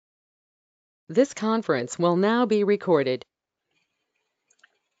This conference will now be recorded.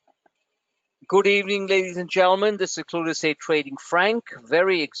 Good evening, ladies and gentlemen. This is Clueless Trading Frank.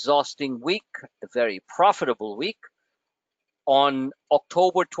 Very exhausting week, a very profitable week. On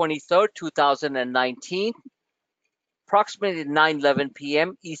October 23rd, 2019, approximately 9:11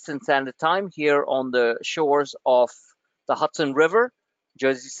 p.m. Eastern Standard Time here on the shores of the Hudson River,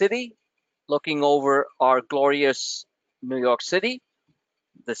 Jersey City, looking over our glorious New York City,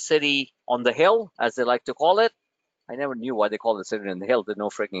 the city on the hill, as they like to call it. I never knew why they call the city on the hill. There's no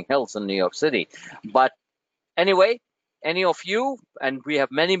freaking hills in New York City. But anyway, any of you, and we have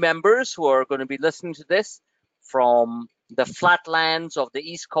many members who are going to be listening to this from the flatlands of the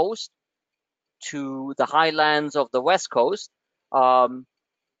East Coast to the highlands of the West Coast, welcome.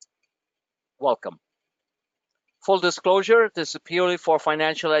 Full disclosure, this is purely for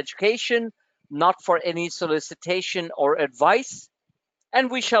financial education, not for any solicitation or advice, and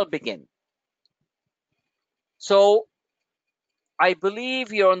we shall begin. So I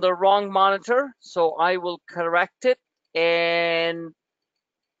believe you're on the wrong monitor, so I will correct it. And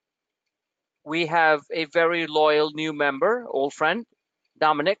we have a very loyal new member, old friend,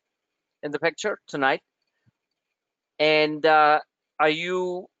 Dominic, in the picture tonight. And do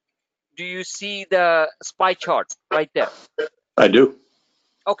you see the SPY chart right there? I do.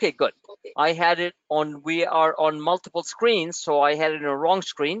 Okay, good. We are on multiple screens, so I had it in a wrong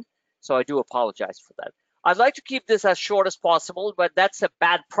screen. So I do apologize for that. I'd like to keep this as short as possible, but that's a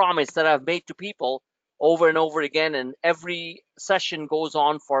bad promise that I've made to people over and over again. And every session goes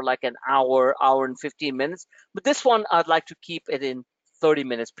on for like an hour, hour and 15 minutes. But this one, I'd like to keep it in 30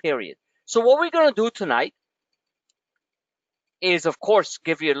 minutes period. So what we're going to do tonight is, of course,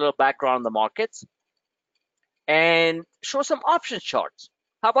 give you a little background on the markets and show some options charts.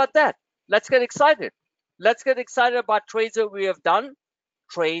 How about that? Let's get excited. Let's get excited about trades that we have done,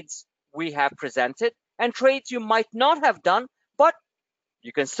 trades we have presented, and trades you might not have done, but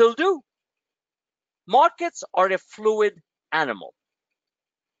you can still do. Markets are a fluid animal.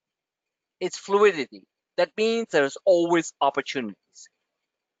 It's fluidity. That means there's always opportunities.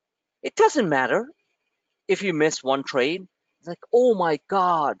 It doesn't matter if you miss one trade. It's like, oh my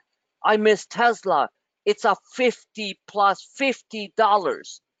God, I missed Tesla. It's a 50 plus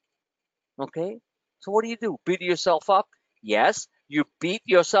 $50. Okay, so what do? Beat yourself up? Yes, you beat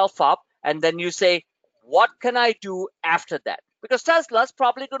yourself up, and then you say, what can I do after that? Because Tesla's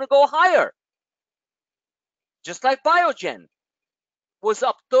probably going to go higher. Just like Biogen was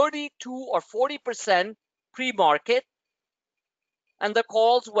up 32 or 40% pre-market, and the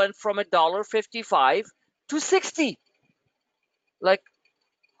calls went from $1.55 to 60. Like,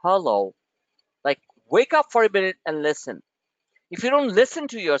 hello. Like, wake up for a minute and listen. If you don't listen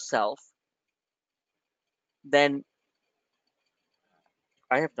to yourself, then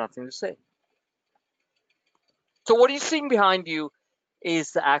I have nothing to say. So what you're seeing behind you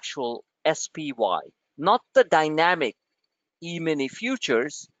is the actual SPY, not the dynamic E-mini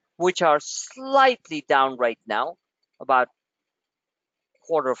futures, which are slightly down right now, about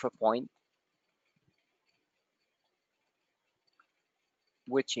 1/4 of a point,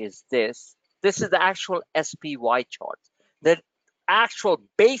 which is this. This is the actual SPY chart. The actual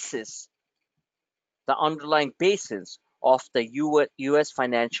basis, the underlying basis of the US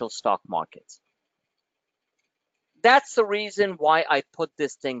financial stock markets. That's the reason why I put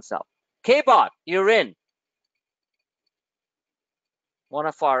these things up. K-Bot, you're in. One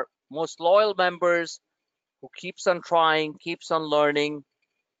of our most loyal members who keeps on trying, keeps on learning,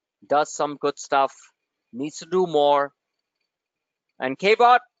 does some good stuff, needs to do more. And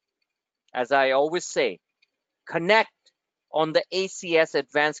K-Bot, as I always say, connect on the ACS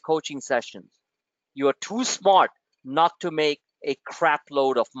advanced coaching sessions. You are too smart not to make a crap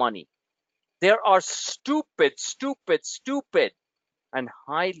load of money. There are stupid, and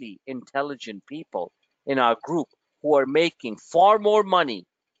highly intelligent people in our group who are making far more money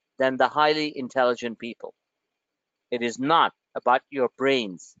than the highly intelligent people. It is not about your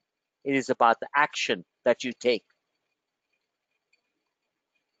brains. It is about the action that you take.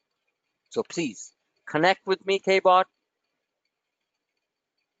 So please connect with me, K-Bot.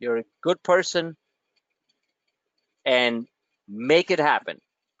 You're a good person and make it happen.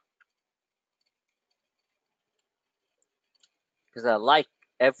 Because I like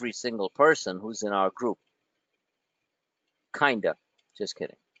every single person who's in our group. Kinda. Just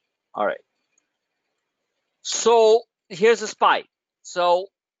kidding. All right. So here's a SPY. So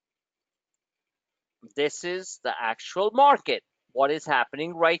this is the actual market. What is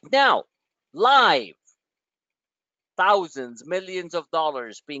happening right now? Live. Thousands, millions of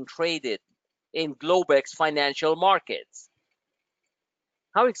dollars being traded in Globex financial markets.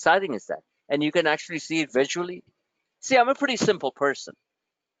 How exciting is that? and you can actually see it visually. See, I'm a pretty simple person.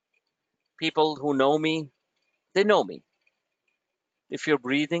 People who know me, they know me. If you're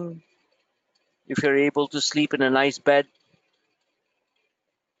breathing, if you're able to sleep in a nice bed,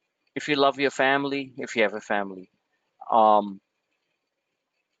 if you love your family, if you have a family, um,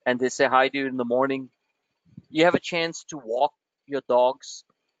 and they say hi to you in the morning, you have a chance to walk your dogs,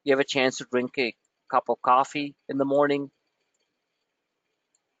 you have a chance to drink a cup of coffee in the morning,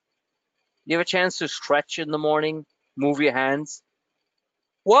 you have a chance to stretch in the morning, move your hands.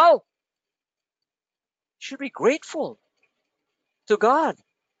 Well, you should be grateful to God.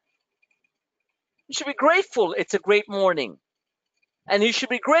 You should be grateful it's a great morning. And you should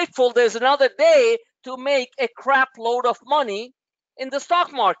be grateful there's another day to make a crap load of money in the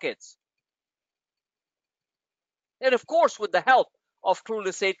stock markets. And of course, with the help of true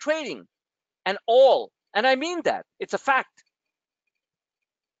estate trading and all. And I mean that. It's a fact.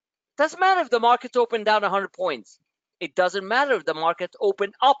 Doesn't matter if the market's open down 100 points. It doesn't matter if the market's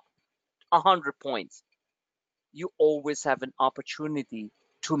open up 100 points. You always have an opportunity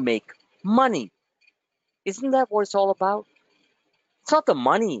to make money. Isn't that what it's all about? It's not the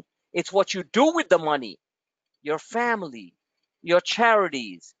money. It's what you do with the money. Your family, your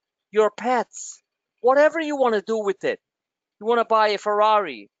charities, your pets, whatever you want to do with it. You want to buy a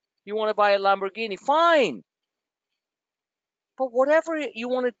Ferrari, you want to buy a Lamborghini, fine. But whatever you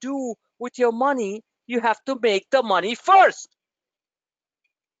want to do with your money, you have to make the money first.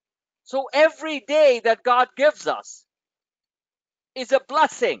 So every day that God gives us is a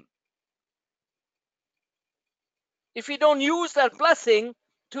blessing. If you don't use that blessing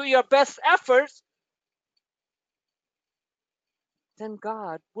to your best efforts, then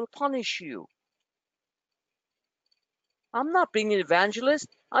God will punish you. I'm not being an evangelist.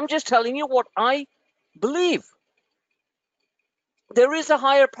 I'm just telling you what I believe. There is a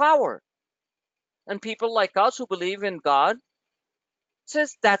higher power. And people like us who believe in God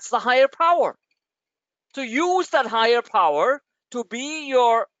says that's the higher power. To use that higher power to be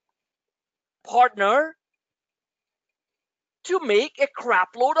your partner to make a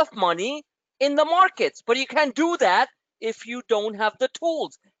crap load of money in the markets. But you can't do that if you don't have the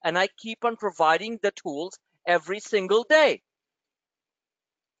tools. And I keep on providing the tools every single day.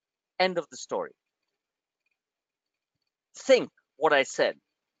 End of the story. Think what I said.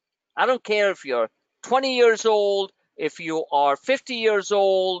 I don't care if you're 20 years old, if you are 50 years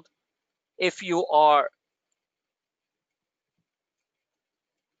old, if you are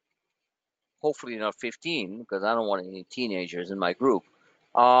hopefully not 15, because I don't want any teenagers in my group.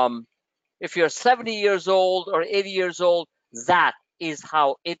 If you're 70 years old or 80 years old, that is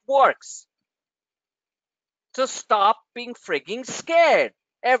how it works. To stop being frigging scared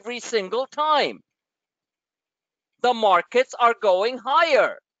every single time. The markets are going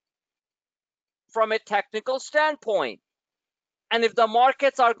higher from a technical standpoint. And if the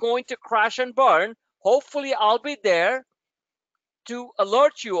markets are going to crash and burn, hopefully I'll be there to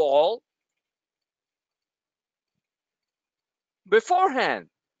alert you all beforehand.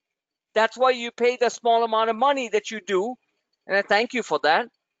 That's why you pay the small amount of money that you do. And I thank you for that.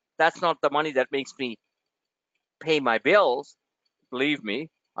 That's not the money that makes me pay my bills. Believe me,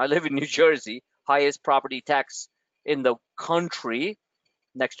 I live in New Jersey, highest property tax in the country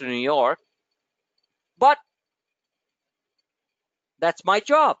next to New York. But that's my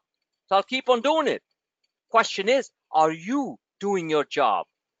job. So I'll keep on doing it. Question is, are you doing your job?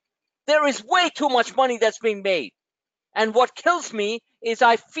 There is way too much money that's being made. And what kills me is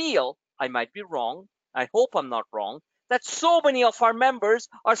I feel, I might be wrong, I hope I'm not wrong, that so many of our members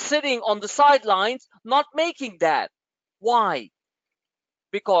are sitting on the sidelines not making that. Why?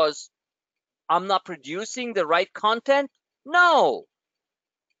 Because I'm not producing the right content? No.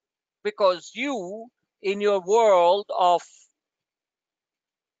 Because you, in your world of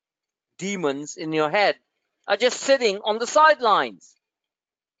demons in your head, are just sitting on the sidelines.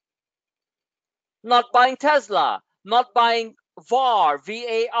 Not buying Tesla, not buying VAR,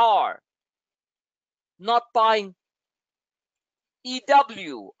 VAR, not buying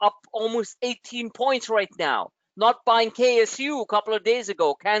EW, up almost 18 points right now. Not buying KSU a couple of days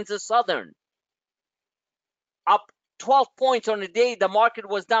ago, Kansas Southern, up 12 points on a day. The market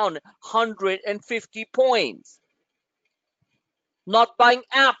was down 150 points. Not buying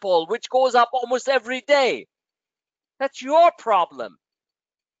Apple, which goes up almost every day. That's your problem.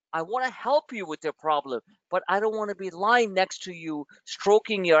 I want to help you with your problem, but I don't want to be lying next to you,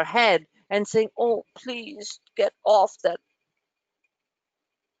 stroking your head and saying, oh, please get off that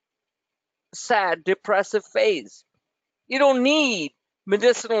sad, depressive phase. You don't need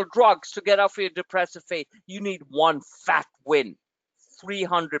medicinal drugs to get off your depressive phase. You need one fat win,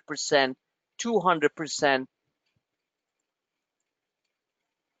 300% 200%,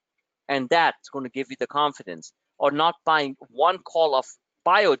 and that's going to give you the confidence. Or not buying one call of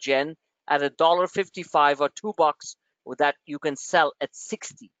Biogen at $1.55 or $2 that you can sell at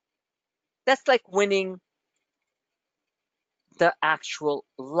 60. That's like winning the actual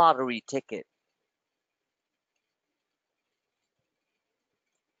lottery ticket.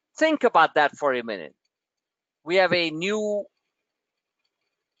 Think about that for a minute. We have a new,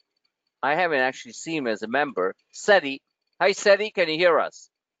 I haven't actually seen him as a member, Seti. Hi, Seti, can you hear us?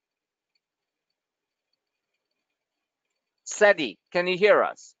 Seti, can you hear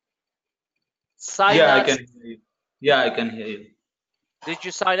us? Sign Yeah, I us. can hear you. Yeah, I can hear you. Did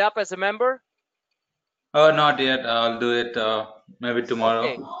you sign up as a member? Oh, not yet. I'll do it maybe Okay.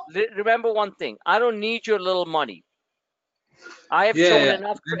 tomorrow. Remember one thing. I don't need your little money. I have Yeah, shown yeah.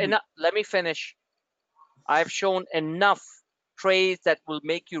 enough. Let me finish. I have shown enough trades that will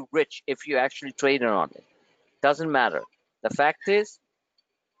make you rich if you actually trade on it. Doesn't matter. The fact is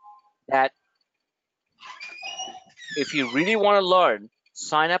that if you really want to learn,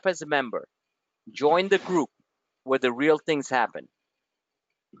 sign up as a member. Join the group where the real things happen.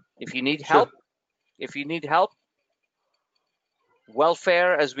 If you need Sure. help,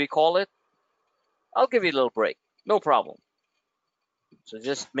 welfare as we call it, I'll give you a little break. No problem. So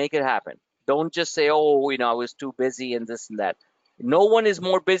just make it happen. Don't just say, oh, I was too busy and this and that. No one is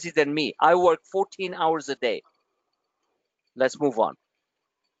more busy than me. I work 14 hours a day. Let's move on.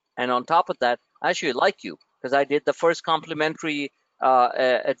 And on top of that, I actually like you because I did the first complimentary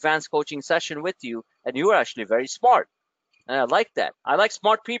advanced coaching session with you, and you were actually very smart. And I like that. I like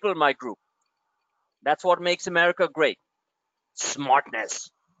smart people in my group. That's what makes America great. Smartness.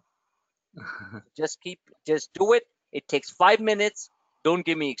 Just do it. It takes 5 minutes. Don't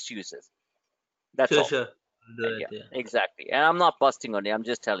give me excuses. That's Sure, all. sure. I'll do it, Yeah, yeah. exactly. And I'm not busting on you. I'm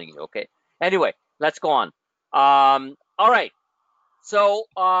just telling you. Okay. Anyway, let's go on. All right. So,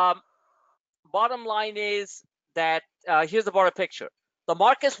 bottom line is that here's the broader picture. The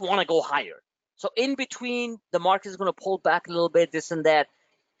markets want to go higher. So in between, the market is going to pull back a little bit, this and that.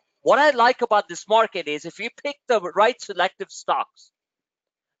 What I like about this market is if you pick the right selective stocks,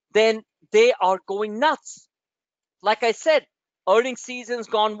 then they are going nuts. Like I said, earnings season's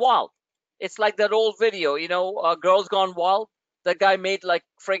gone wild. It's like that old video, Girls Gone Wild. That guy made like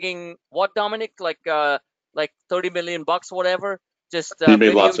frigging what, Dominic? Like 30 million bucks, whatever. Just He made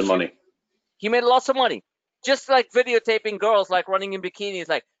video lots of shoot. money. He made lots of money. Just like videotaping girls like running in bikinis.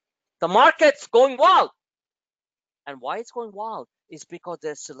 Like the market's going wild. And why it's going wild is because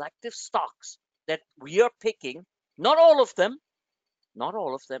there's selective stocks that we are picking. Not all of them. Not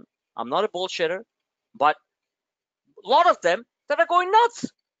all of them. I'm not a bullshitter, but a lot of them that are going nuts.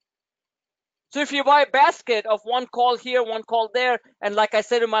 So if you buy a basket of one call here, one call there, and like I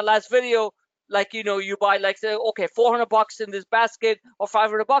said in my last video, like you buy like say, okay, $400 in this basket or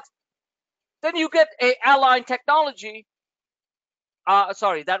 $500, then you get a Align Technology.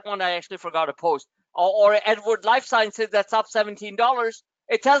 Sorry, that one I actually forgot to post. Or Edward Life Sciences that's up $17.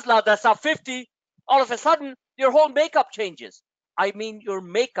 A Tesla that's up 50. All of a sudden, your whole makeup changes. I mean, your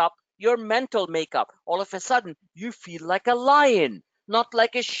makeup, your mental makeup. All of a sudden, you feel like a lion, not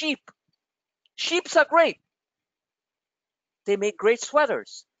like a sheep. Sheeps are great. They make great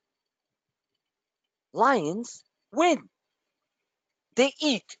sweaters. Lions win. They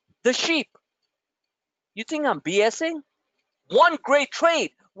eat the sheep. You think I'm BSing? One great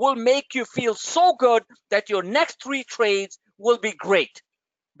trade will make you feel so good that your next 3 trades will be great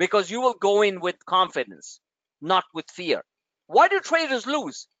because you will go in with confidence, not with fear. Why do traders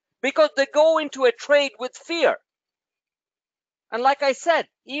lose? Because they go into a trade with fear. And like I said,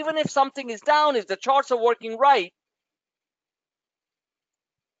 even if something is down, if the charts are working right,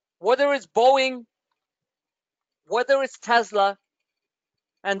 whether it's Boeing, whether it's Tesla,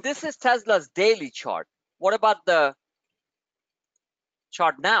 and this is Tesla's daily chart. What about the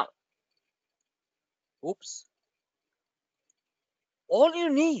chart now? Oops. All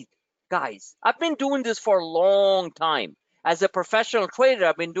you need, guys, I've been doing this for a long time. As a professional trader,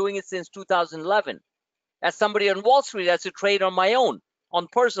 I've been doing it since 2011. As somebody on Wall Street, as a trade on my own, on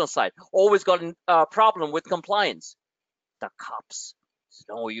personal side, always got a problem with compliance. The cops.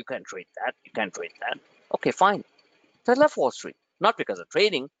 No, you can't trade that. You can't trade that. Okay, fine. So I left Wall Street. Not because of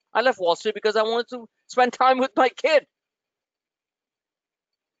trading. I left Wall Street because I wanted to spend time with my kid.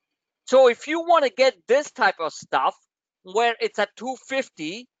 So if you want to get this type of stuff where it's at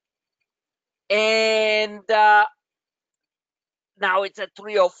 250 and now it's at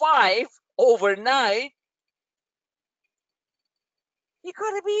 305 overnight, you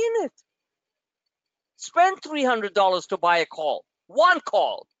got to be in it. Spend $300 to buy a call. One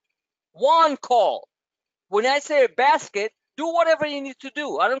call. One call. When I say a basket, do whatever you need to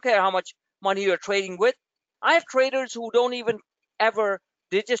do. I don't care how much money you're trading with. I have traders who don't even ever,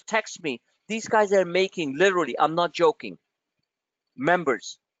 they just text me. These guys are making, literally, I'm not joking,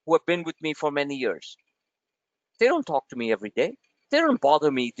 members who have been with me for many years. They don't talk to me every day. They don't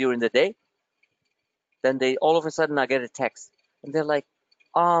bother me during the day. Then they all of a sudden I get a text and they're like,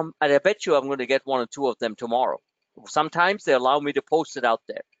 and I bet you I'm going to get one or two of them tomorrow. Sometimes they allow me to post it out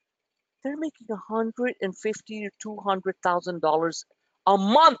there. They're making $150,000 to $200,000 a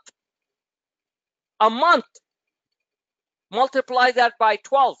month. A month. Multiply that by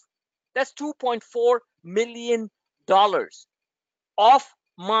 12. That's $2.4 million off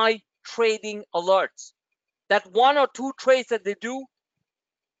my trading alerts. That one or two trades that they do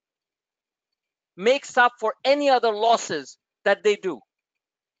makes up for any other losses that they do.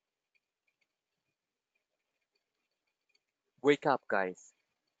 Wake up, guys.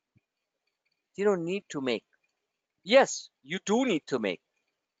 You don't need to make. Yes, you do need to make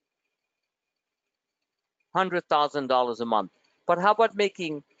 $100,000 a month. But how about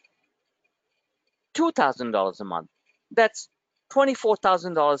making $2,000 a month? That's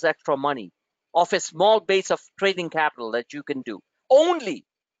 $24,000 extra money off a small base of trading capital that you can do. Only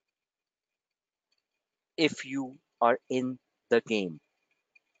if you are in the game,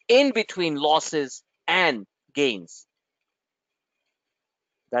 in between losses and gains.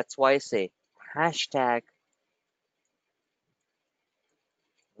 That's why I say hashtag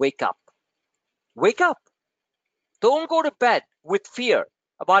wake up. Wake up. Don't go to bed with fear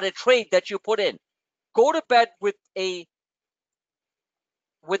about a trade that you put in. Go to bed with the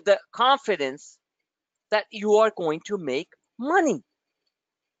confidence that you are going to make money.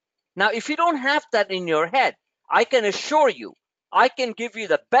 Now, if you don't have that in your head, I can assure you, I can give you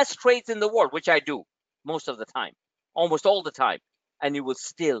the best trades in the world, which I do most of the time, almost all the time, and you will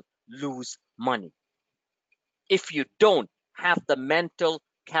still lose money if you don't have the mental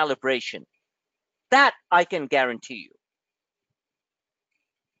calibration. That I can guarantee you.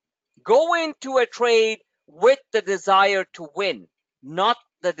 Go into a trade with the desire to win, not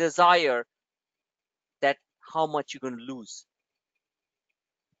the desire that how much you're going to lose.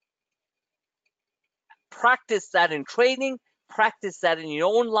 Practice that in trading, practice that in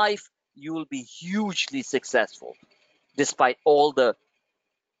your own life. You will be hugely successful despite all the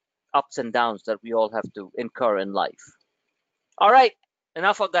ups and downs that we all have to incur in life. All right,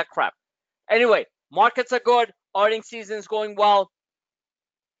 enough of that crap. Anyway, markets are good. Earnings season is going well.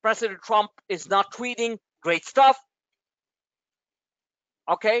 President Trump is not tweeting. Great stuff.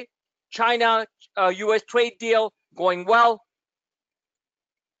 Okay, China, US trade deal going well.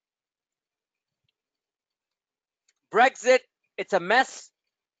 Brexit, it's a mess.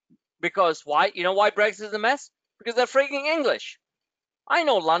 Because why? You know why Brexit is a mess? Because they're freaking English. I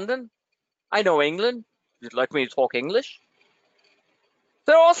know London. I know England. You'd like me to talk English?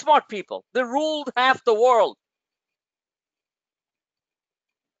 They're all smart people. They ruled half the world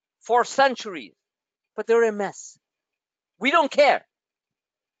for centuries, but they're a mess. We don't care.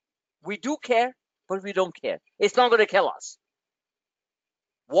 We do care, but we don't care. It's not going to kill us.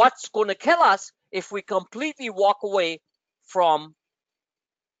 What's going to kill us if we completely walk away from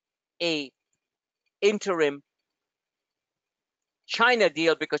a interim China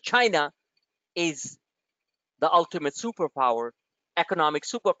deal, because China is the ultimate superpower, economic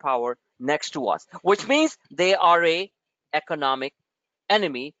superpower next to us, which means they are a economic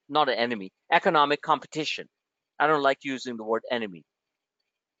enemy, not an enemy, economic competition. I don't like using the word enemy.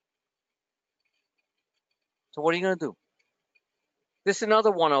 So what are you going to do? This is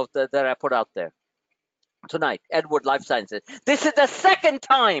another one of that I put out there tonight, Edward Life Sciences. This is the second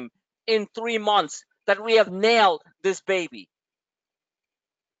time in 3 months that we have nailed this baby.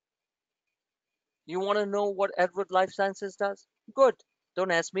 You want to know what Edward Life Sciences does? Good.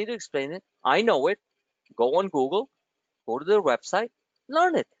 Don't ask me to explain it. I know it. Go on Google, go to their website,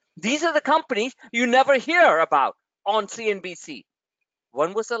 learn it. These are the companies you never hear about on CNBC.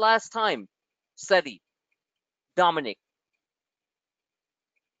 When was the last time, SETI, Dominic,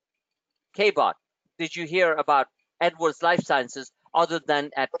 K-Bot, did you hear about Edwards Life Sciences other than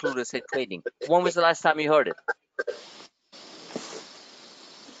at Plutus Hit Trading? When was the last time you heard it?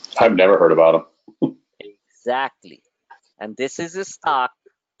 I've never heard about them. Exactly. And this is a stock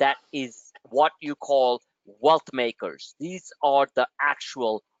that is what you call wealth makers. These are the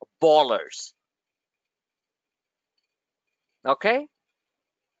actual ballers. Okay?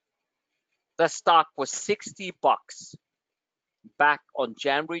 The stock was 60 bucks back on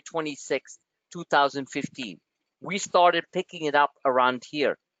January 26th, 2015. We started picking it up around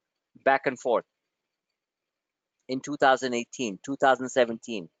here, back and forth in 2018,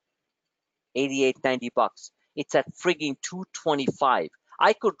 2017. 88, 90 bucks. It's at frigging 225.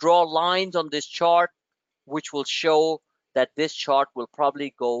 I could draw lines on this chart, which will show that this chart will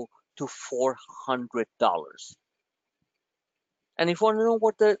probably go to $400. And if you want to know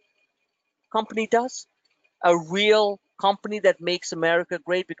what the company does, a real company that makes America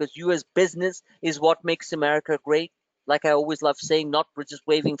great, because U.S. business is what makes America great. Like I always love saying, not just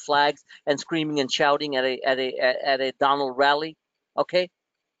waving flags and screaming and shouting at a Donald rally. Okay,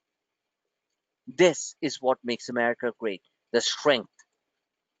 this is what makes America great. The strength.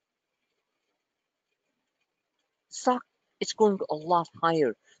 Stock is going a lot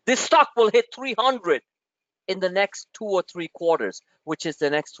higher. This stock will hit 300 in the next 2 or 3 quarters, which is the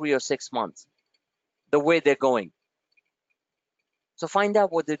next 3 or 6 months. The way they're going. So find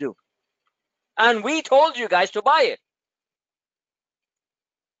out what they do. And we told you guys to buy it.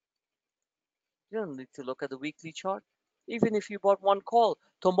 You don't need to look at the weekly chart. Even if you bought one call,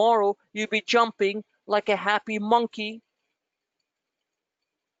 tomorrow you'll be jumping like a happy monkey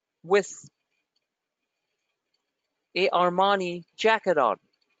with a Armani jacket on.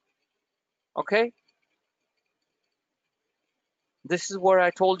 Okay? This is where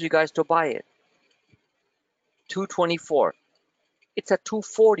I told you guys to buy it. 224. It's at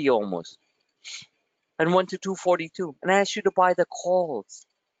 240 almost. And went to 242. And I asked you to buy the calls,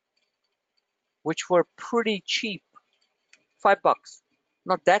 which were pretty cheap. $5.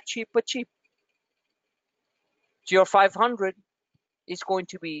 Not that cheap, but cheap. So your 500 is going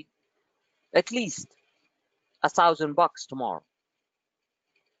to be at least $1,000 tomorrow.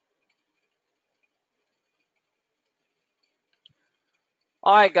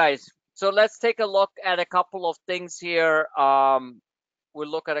 All right, guys. So let's take a look at a couple of things here. We'll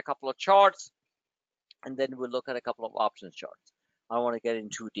look at a couple of charts, and then we'll look at a couple of options charts. I don't want to get in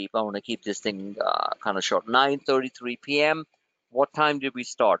too deep. I want to keep this thing kind of short. 9:33 p.m. What time did we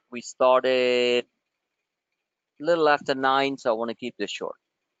start? We started a little after 9, so I want to keep this short.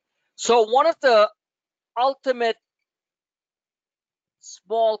 So one of the ultimate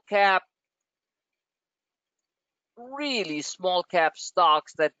small cap, really small cap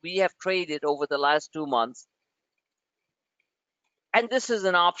stocks that we have traded over the last 2 months, and this is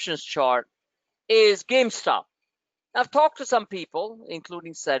an options chart, is GameStop. I've talked to some people,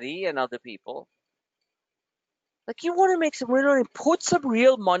 including Sadi and other people. Like, you want to make some real money, put some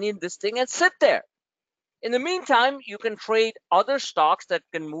real money in this thing and sit there. In the meantime, you can trade other stocks that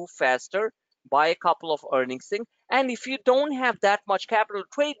can move faster, buy a couple of earnings things. And if you don't have that much capital to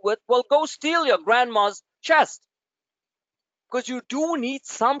trade with, well, go steal your grandma's chest. Because you do need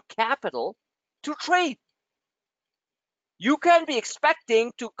some capital to trade. You can't be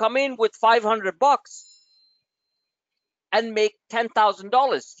expecting to come in with $500 and make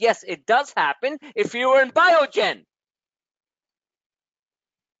 $10,000. Yes, it does happen if you were in Biogen,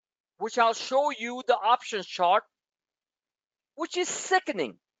 which I'll show you the options chart, which is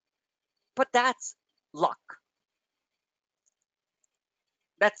sickening. But that's luck.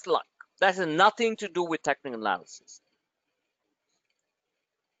 That's luck. That has nothing to do with technical analysis.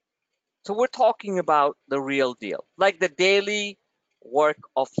 So we're talking about the real deal, like the daily work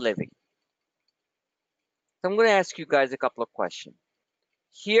of living. So I'm going to ask you guys a couple of questions.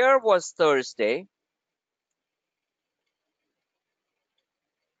 Here was Thursday.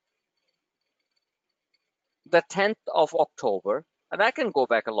 The 10th of October, and I can go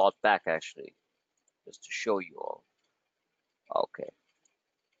back a lot back actually, just to show you all. Okay.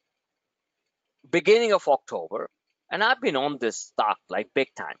 Beginning of October, and I've been on this stock like big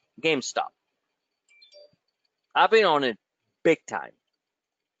time, GameStop. I've been on it big time.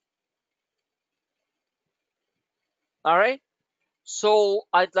 All right. So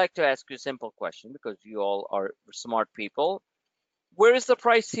I'd like to ask you a simple question because you all are smart people. Where is the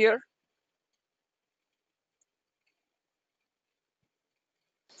price here?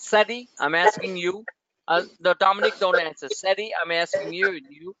 Seti, I'm asking you. No, Dominic, don't answer. Seti, I'm asking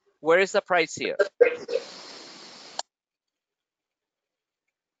you. Where is the price here?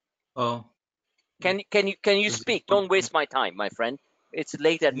 Oh, Can you speak? Don't waste my time, my friend. It's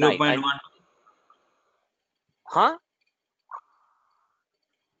late at night. 0.1. Huh?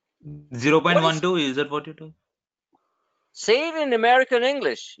 0.12, is that what you do? Say it in American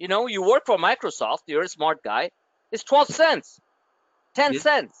English. You know, you work for Microsoft. You're a smart guy. It's 12 cents, 10 Yes.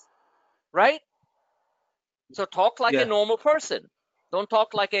 cents, right? So talk like a Yeah. normal person. Don't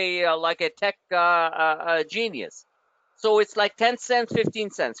talk like a tech genius. So it's like 10 cents,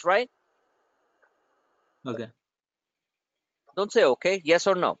 15 cents, right? Okay. Don't say okay. Yes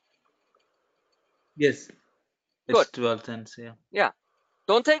or no. Yes. Good. It's 12 cents. Yeah. Yeah.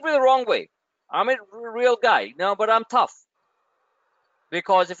 Don't take me the wrong way. I'm a real guy. No, but I'm tough.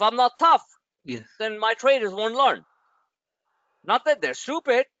 Because if I'm not tough, Yes. then my traders won't learn. Not that they're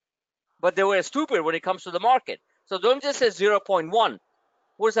stupid, but they were stupid when it comes to the market. So don't just say 0.1.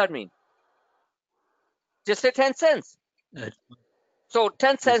 What does that mean? Just say 10 cents. Uh, So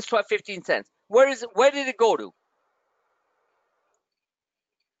 10 cents yes. to 15 cents. Where did it go to?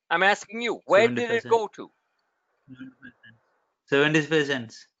 I'm asking you, where did 75 it cents. go to? 75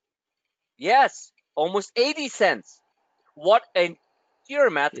 cents. Yes, almost 80 cents. What, and you're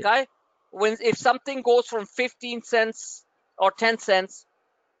a math Yeah. guy. If something goes from 15 cents or 10 cents,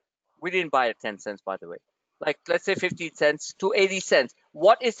 we didn't buy it at 10 cents, by the way. Like, let's say 15 cents to 80 cents.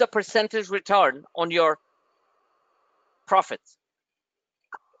 What is the percentage return on your profits?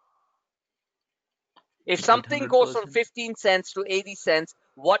 If something goes from 800%. 15 cents to 80 cents,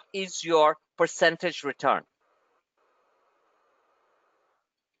 what is your percentage return?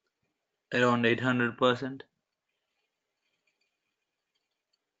 Around 800%.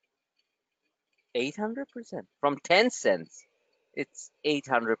 800%. From 10 cents, it's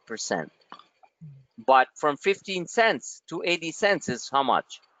 800%. But from 15 cents to 80 cents is how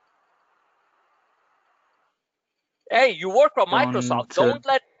much? Hey, you work for Around Microsoft.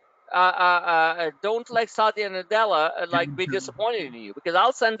 Don't let Satya Nadella like be disappointed in you, because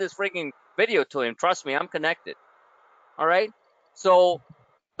I'll send this freaking video to him. Trust me, I'm connected. All right. So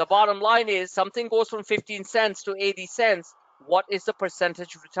the bottom line is something goes from 15 cents to 80 cents. What is the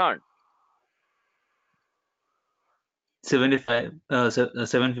percentage return? 75.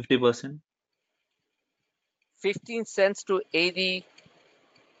 750%. 15 cents to 80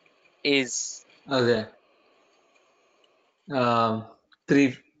 is Okay.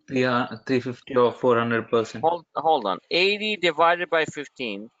 350 or 400%. hold on. 80 divided by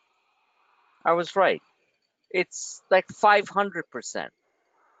 15. I was right. It's like 500%.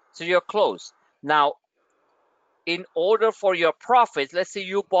 So you're close. Now, in order for your profits, let's say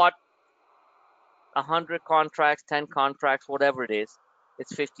you bought 100 contracts, 10 contracts, whatever it is,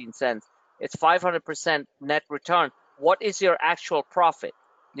 it's 15 cents. It's 500% net return. What is your actual profit?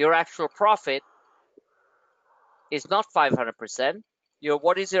 Your actual profit is not 500%.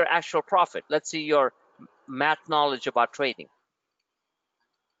 What is your actual profit? Let's see your math knowledge about trading.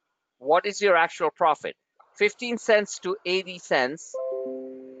 What is your actual profit? 15 cents to 80 cents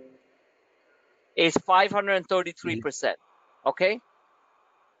is 533%. Okay?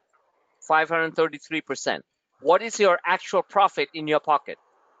 533%. What is your actual profit in your pocket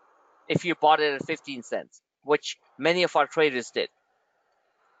if you bought it at 15 cents, which many of our traders did?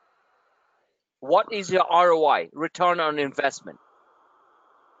 What is your ROI, return on investment?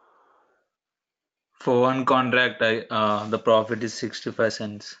 For one contract, the profit is 65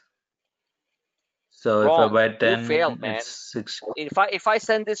 cents. So if I Wrong. buy You 10, failed, man. it's 6. If I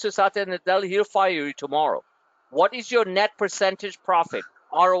send this to Satya Nadella, he'll fire you tomorrow. What is your net percentage profit,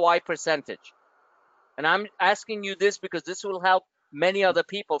 ROI percentage? And I'm asking you this because this will help many other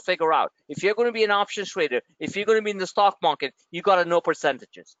people figure out. If you're going to be an options trader, if you're going to be in the stock market, you got to know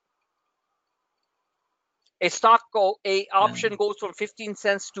percentages. A option goes from 15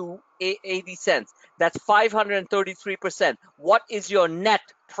 cents to 80 cents. That's 533%. What is your net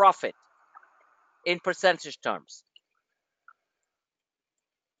profit in percentage terms?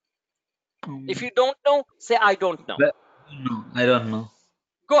 If you don't know, say I don't know. But no, I don't know.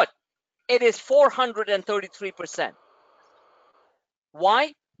 Good. It is 433%.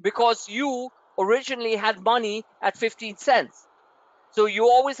 Why? Because you originally had money at 15 cents. So you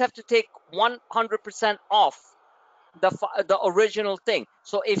always have to take 100% off the original thing.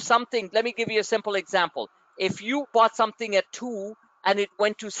 So if something, let me give you a simple example. If you bought something at 2 and it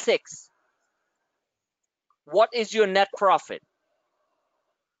went to 6, what is your net profit?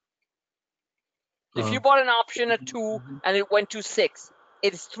 If Uh, you bought an option at 2 and it went to 6,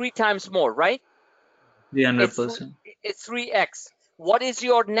 it's 3 times more, right? 300%. It's 3x. What is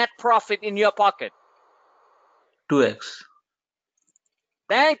your net profit in your pocket? 2x.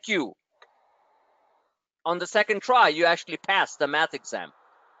 Thank you. On the second try, you actually passed the math exam.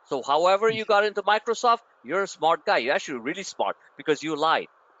 So however you got into Microsoft, you're a smart guy. You're actually really smart because you lied.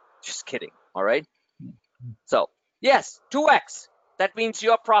 Just kidding. All right. So yes, 2x. That means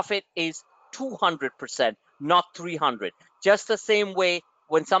your profit is 200%, not 300. Just the same way,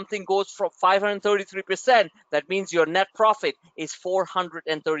 when something goes from 533%, that means your net profit is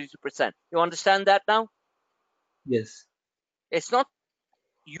 432%. You understand that now? Yes. It's not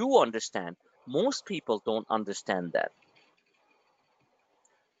you understand. Most people don't understand that.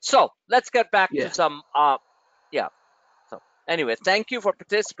 So let's get back to Yeah. some, yeah. So anyway, thank you for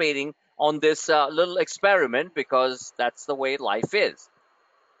participating on this little experiment, because that's the way life is.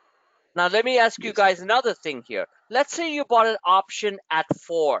 Now, let me ask you Yes. guys another thing here. Let's say you bought an option at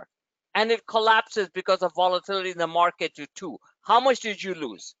 4. and it collapses because of volatility in the market to 2. How much did you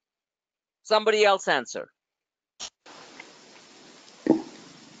lose? Somebody else answer.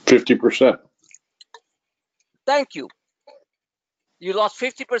 50%. Thank you. You lost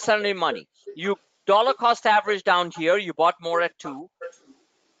 50% of your money. You dollar cost average down here, you bought more at 2.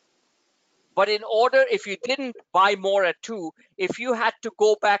 But in order, if you didn't buy more at 2, if you had to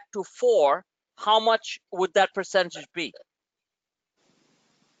go back to 4, how much would that percentage be?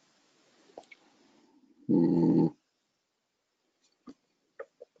 Come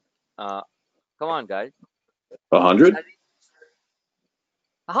on, guys. 100?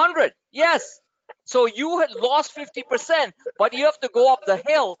 100. Yes. So you had lost 50%, but you have to go up the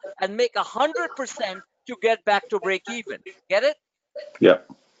hill and make 100% to get back to break even. Get it? Yeah.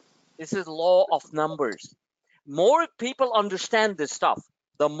 This is law of numbers. More people understand this stuff,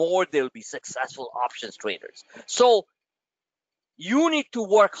 the more they'll be successful options traders. So you need to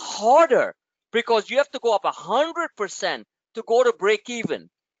work harder because you have to go up 100% to go to break even.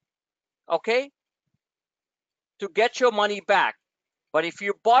 Okay? To get your money back. But if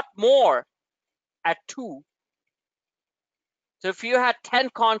you bought more at 2, so if you had 10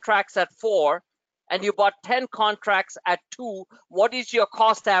 contracts at 4 and you bought 10 contracts at 2, what is your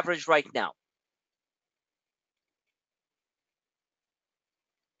cost average right now?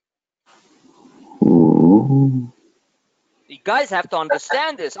 Mm. You guys have to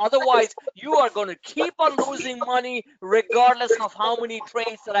understand this. Otherwise, you are going to keep on losing money regardless of how many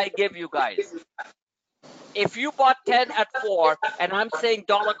trades that I give you guys. If you bought 10 at 4 and I'm saying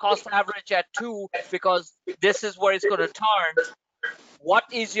dollar cost average at 2 because this is where it's going to turn, what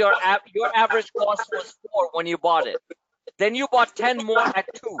is your average cost was 4 when you bought it. Then you bought 10 more at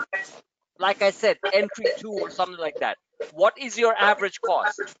 2. Like I said, entry 2 or something like that. What is your average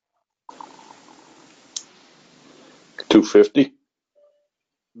cost? 250?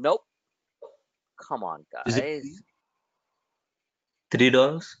 Nope. Come on, Is it guys.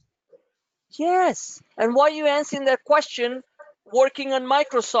 $3? Yes. And why are you answering that question working on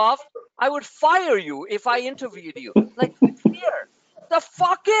Microsoft? I would fire you if I interviewed you. Like, here, the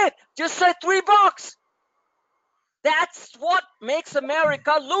fuck it. Just say $3. That's what makes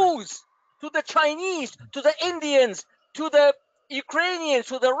America lose to the Chinese, to the Indians, to the Ukrainians,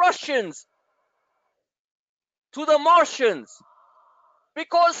 to the Russians, to the Martians.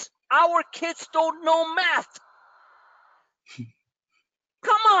 Because our kids don't know math.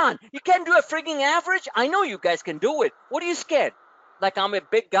 Come on, you can't do a frigging average? I know you guys can do it. What are you scared? Like I'm a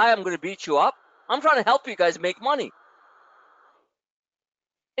big guy, I'm going to beat you up? I'm trying to help you guys make money.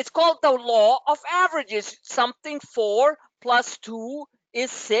 It's called the law of averages. Something 4 plus 2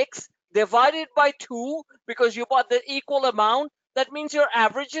 is 6 divided by 2 because you bought the equal amount. That means your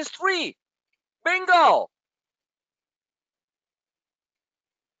average is 3. Bingo!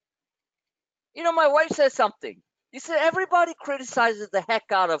 You know, my wife says something. He said everybody criticizes the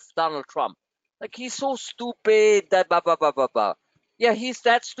heck out of Donald Trump. Like he's so stupid that blah blah blah blah blah. Yeah, he's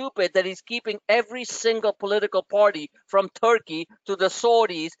that stupid that he's keeping every single political party from Turkey to the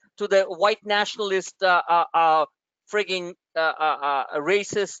Saudis to the white nationalist frigging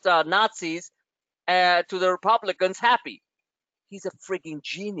racist Nazis to the Republicans happy. He's a frigging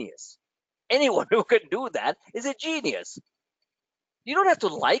genius. Anyone who can do that is a genius. You don't have to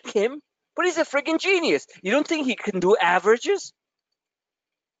like him, but he's a friggin' genius. You don't think he can do averages?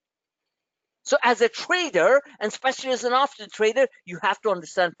 So as a trader, and especially as an option trader, you have to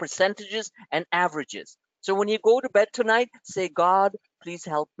understand percentages and averages. So when you go to bed tonight, say, God, please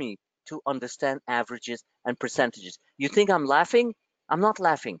help me to understand averages and percentages. You think I'm laughing? I'm not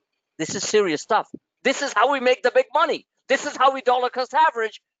laughing. This is serious stuff. This is how we make the big money. This is how we dollar cost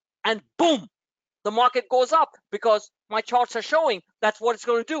average. And boom, the market goes up because my charts are showing that's what it's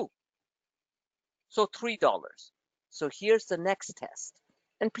going to do. So $3. So here's the next test.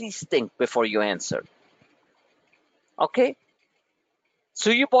 And please think before you answer. Okay? So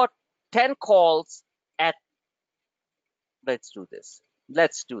you bought 10 calls at, let's do this.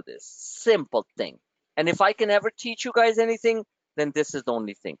 Let's do this. Simple thing. And if I can ever teach you guys anything, then this is the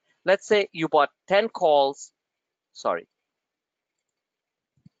only thing. Let's say you bought 10 calls. Sorry.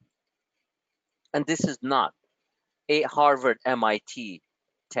 And this is not a Harvard MIT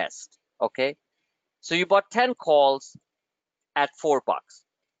test. Okay? So you bought 10 calls at $4.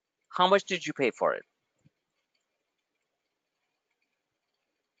 How much did you pay for it?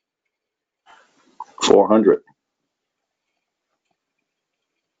 400.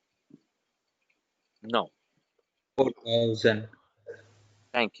 No. 4,000.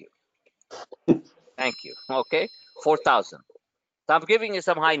 Thank you. Thank you. Okay. 4,000. So I'm giving you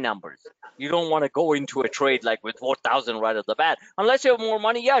some high numbers. You don't want to go into a trade like with 4,000 right at the bat. Unless you have more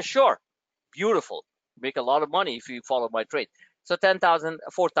money, yeah, sure. Beautiful. Make a lot of money if you follow my trade. So 10,000,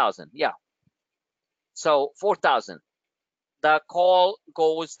 4,000. Yeah. So 4,000. The call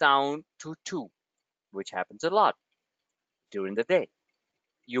goes down to 2, which happens a lot during the day.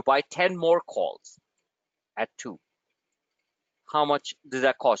 You buy 10 more calls at 2. How much does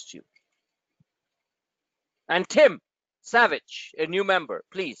that cost you? And Tim Savage, a new member,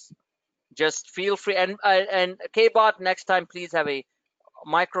 please just feel free. And K-Bot, next time, please have a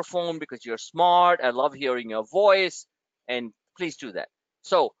microphone because you're smart. I love hearing your voice, and please do that.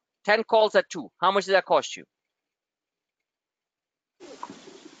 So 10 calls at 2. How much did that cost you?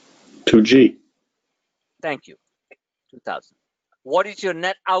 2G. Thank you. 2,000. What is your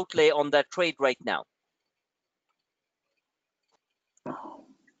net outlay on that trade right now?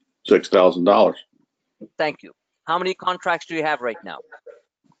 $6,000. Thank you. How many contracts do you have right now?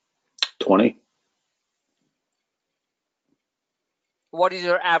 20. What is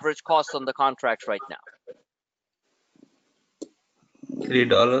your average cost on the contracts right now?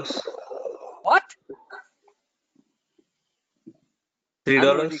 $3. What? I'm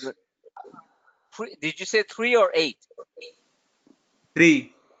really $3. good. Did you say 3 or 8?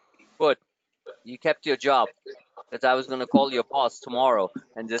 3. Good. You kept your job. Because I was going to call your boss tomorrow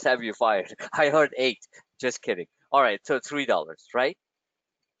and just have you fired. I heard 8. Just kidding. All right, so $3, right?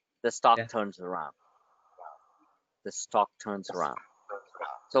 The stock Yeah. turns around. The stock turns around.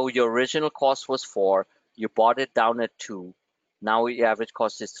 So your original cost was 4. You bought it down at 2. Now your average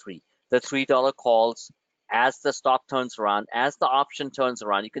cost is 3. The $3 calls, as the stock turns around, as the option turns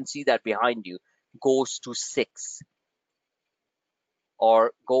around, you can see that behind you, goes to 6.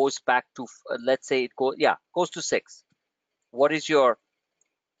 Or goes back to, let's say it goes to 6. What is your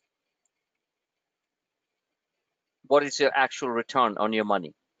actual return on your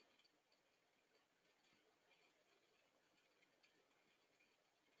money?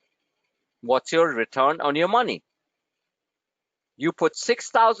 What's your return on your money? You put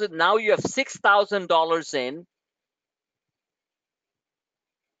 6,000, now you have $6,000 in.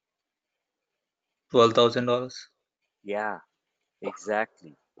 $12,000. Yeah,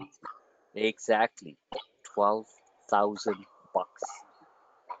 exactly. Exactly. 12,000 bucks.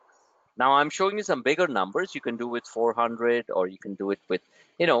 Now I'm showing you some bigger numbers. You can do with 400, or you can do it with,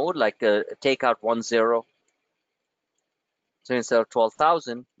 like take out 10. So instead of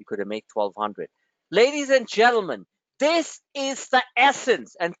 12,000, you could have made 1,200. Ladies and gentlemen, this is the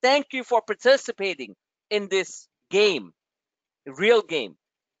essence. And thank you for participating in this game, real game.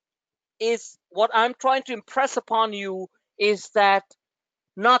 Is what I'm trying to impress upon you is that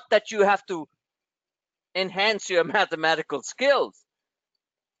not that you have to enhance your mathematical skills,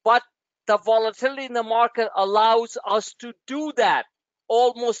 but the volatility in the market allows us to do that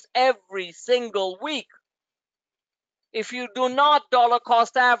almost every single week. If you do not dollar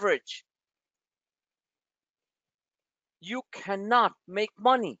cost average, you cannot make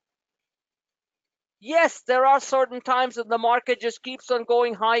money. Yes, there are certain times that the market just keeps on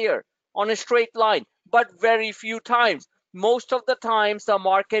going higher on a straight line, but very few times. Most of the times the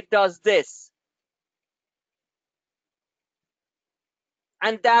market does this.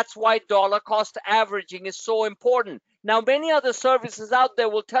 And that's why dollar cost averaging is so important. Now, many other services out there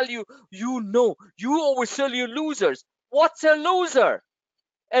will tell you, you always sell your losers. What's a loser?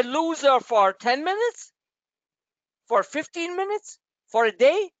 A loser for 10 minutes? For 15 minutes? For a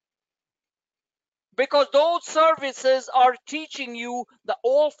day? Because those services are teaching you the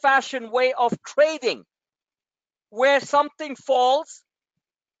old-fashioned way of trading, where something falls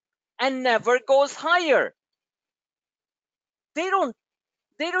and never goes higher. They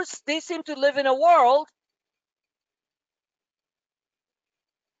seem to live in a world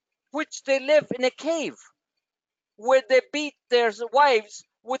which they live in a cave, where they beat their wives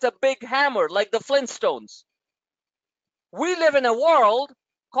with a big hammer like the Flintstones. We live in a world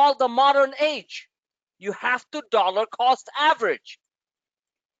called the modern age. You have to dollar cost average.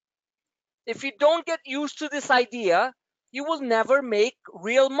 If you don't get used to this idea, you will never make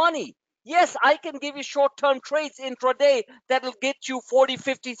real money. Yes, I can give you short-term trades intraday that'll get you 40,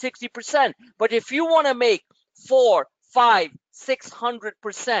 50, 60%. But if you want to make 4, 5,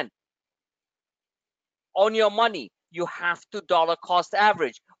 600% on your money, you have to dollar cost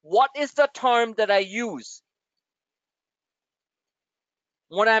average. What is the term that I use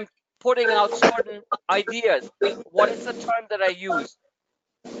when I'm putting out certain ideas? What is the term that I use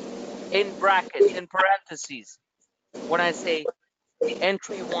in brackets, in parentheses, when I say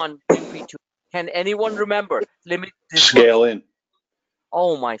entry 1, entry 2? Can anyone remember? Limit this. Scale in.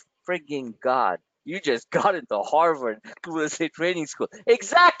 Oh my frigging God. You just got into Harvard real estate training school.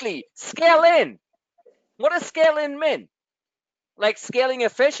 Exactly. Scale in. What does scale in mean? Like scaling a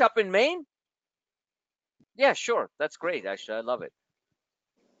fish up in Maine? Yeah, sure. That's great. Actually, I love it.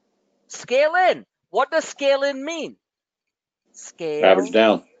 Scale in. What does scale in mean? Average Scale.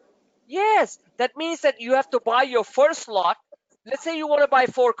 down. Yes. That means that you have to buy your first lot. Let's say you want to buy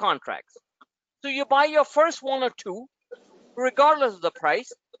 4 contracts. So you buy your first 1 or 2, regardless of the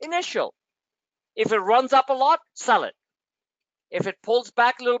price, initial. If it runs up a lot, sell it. If it pulls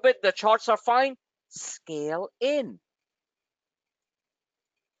back a little bit, the charts are fine, scale in.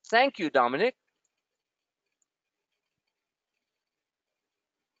 Thank you, Dominic.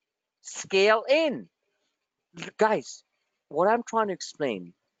 Scale in. Guys, what I'm trying to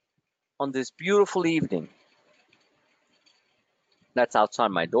explain on this beautiful evening, that's outside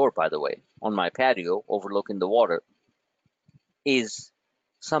my door, by the way, on my patio overlooking the water, is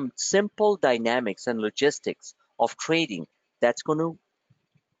some simple dynamics and logistics of trading that's going to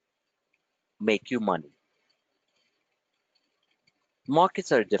make you money.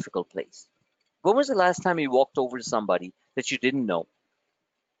 Markets are a difficult place. When was the last time you walked over to somebody that you didn't know?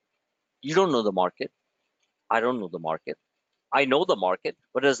 You don't know the market. I don't know the market. I know the market,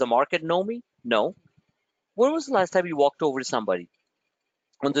 but does the market know me? No. When was the last time you walked over to somebody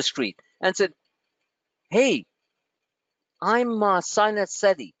on the street and said, "Hey, I'm Sinat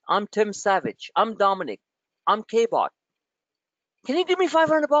Seti. I'm Tim Savage. I'm Dominic. I'm K-Bot. Can you give me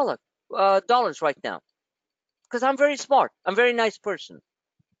 $500 dollars right now? Because I'm very smart. I'm a very nice person."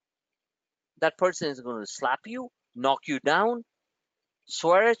 That person is going to slap you, knock you down,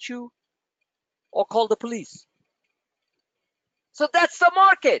 swear at you, or call the police. So that's the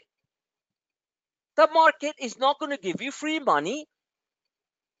market. The market is not going to give you free money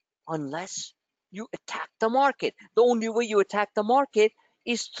unless you attack the market. The only way you attack the market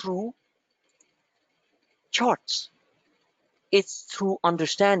is through charts. It's through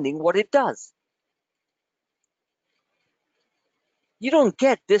understanding what it does. You don't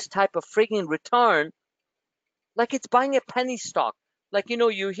get this type of frigging return like it's buying a penny stock. Like,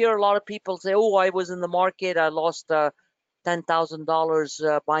 you hear a lot of people say, "Oh, I was in the market, I lost $10,000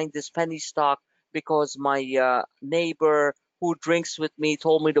 buying this penny stock because my neighbor who drinks with me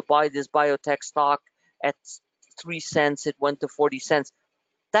told me to buy this biotech stock at 3 cents. It went to 40 cents.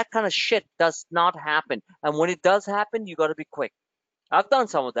 That kind of shit does not happen. And when it does happen, you got to be quick. I've done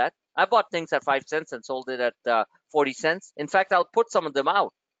some of that. I bought things at 5 cents and sold it at 40 cents. In fact, I'll put some of them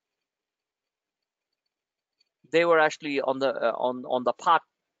out. They were actually on the pot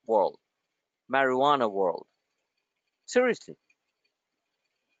world, marijuana world. Seriously.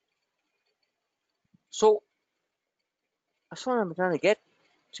 So that's what I'm trying to get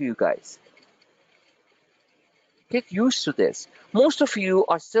to you guys. Get used to this. Most of you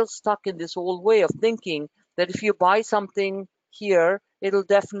are still stuck in this old way of thinking that if you buy something here, it'll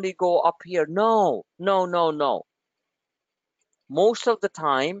definitely go up here. No, no, no, no. Most of the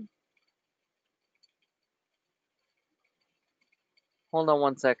time, hold on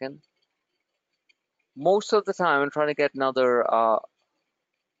one second. Most of the time, I'm trying to get another.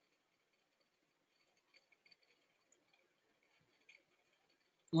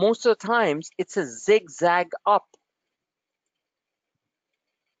 Most of the times, it's a zigzag up.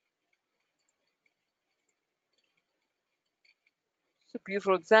 It's a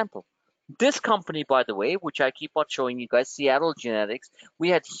beautiful example. This company, by the way, which I keep on showing you guys, Seattle Genetics, we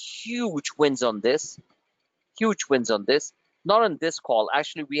had huge wins on this. Huge wins on this. Not on this call.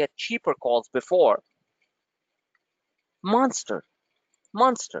 Actually, we had cheaper calls before. Monster.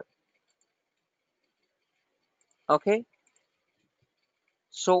 Monster. Okay?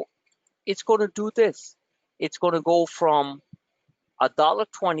 So it's going to do this. It's going to go from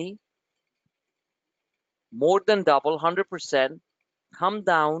 $1.20, more than double, 100%, come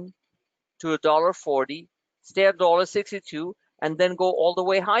down to $1.40, stay at $1.62, and then go all the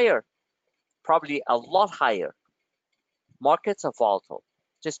way higher. Probably a lot higher. Markets are volatile.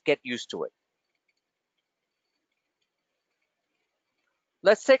 Just get used to it.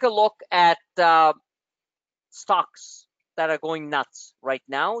 Let's take a look at stocks that are going nuts right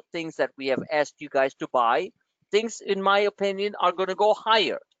now, things that we have asked you guys to buy. Things, in my opinion, are going to go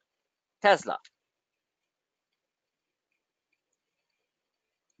higher. Tesla,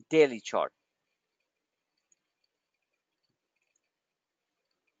 daily chart.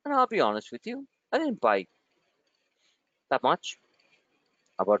 And I'll be honest with you, I didn't buy that much.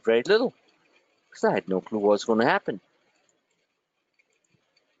 I bought very little because I had no clue what was going to happen.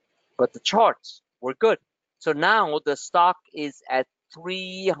 But the charts were good. So now the stock is at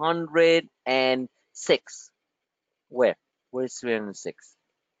 306. Where? Where's 306?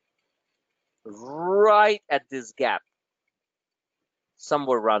 right at this gap,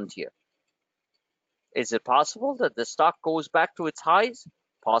 somewhere around here. Is it possible that the stock goes back to its highs?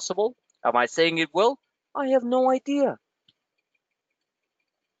 Possible. Am I saying it will? I have no idea.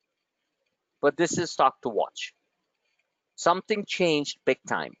 But this is stock to watch. Something changed big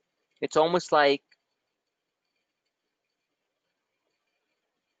time. It's almost like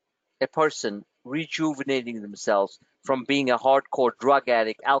a person rejuvenating themselves from being a hardcore drug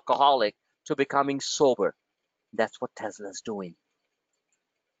addict, alcoholic, to becoming sober. That's what Tesla's doing.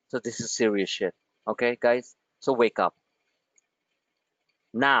 So this is serious shit. Okay, guys? So wake up.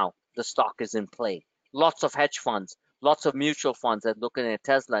 Now the stock is in play. Lots of hedge funds, lots of mutual funds are looking at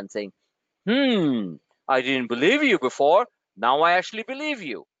Tesla and saying, I didn't believe you before. Now I actually believe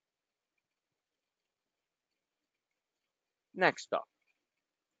you. Next stock,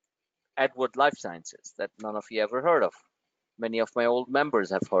 Edward Life Sciences, that none of you ever heard of. Many of my old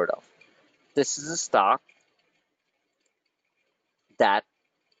members have heard of. This is a stock that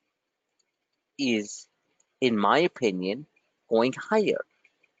is, in my opinion, going higher.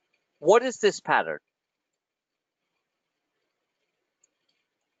 What is this pattern?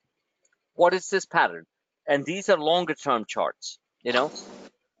 What is this pattern? And these are longer term charts.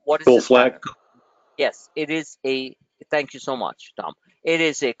 What is Bull this flag. pattern? Yes, it is a, thank you so much, Tom. It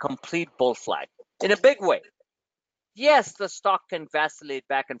is a complete bull flag in a big way. Yes, the stock can vacillate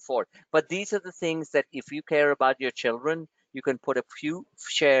back and forth, but these are the things that if you care about your children, you can put a few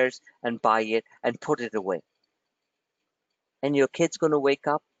shares and buy it and put it away. And your kid's going to wake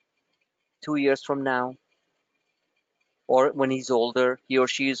up 2 years from now, or when he's older, he or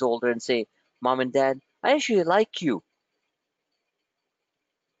she is older, and say, Mom and Dad, I actually like you.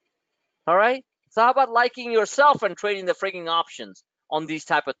 All right? So how about liking yourself and trading the freaking options on these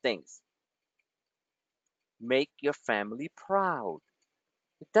type of things? Make your family proud.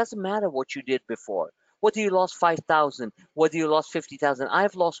 It doesn't matter what you did before. Whether you lost 5,000, whether you lost 50,000.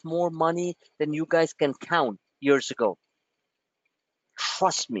 I've lost more money than you guys can count years ago.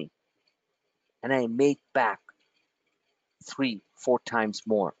 Trust me. And I made back 3, 4 times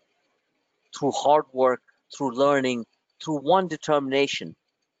more through hard work, through learning, through one determination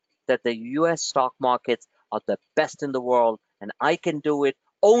that the US stock markets are the best in the world and I can do it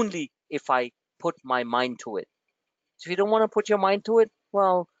only if I put my mind to it. So if you don't want to put your mind to it,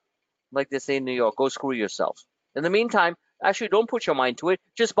 well, like they say in New York, go screw yourself. In the meantime, actually don't put your mind to it.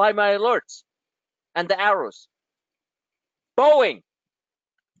 Just buy my alerts and the arrows. Boeing,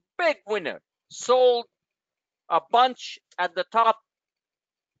 big winner. Sold a bunch at the top,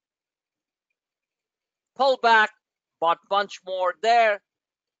 pull back, bought a bunch more there.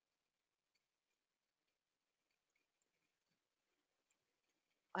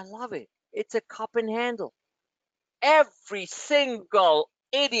 I love it. It's a cup and handle. Every single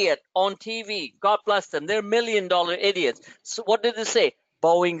idiot on TV, God bless them, they're $1 million idiots. So what did they say?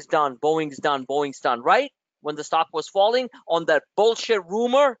 Boeing's done, Boeing's done, Boeing's done, right? When the stock was falling on that bullshit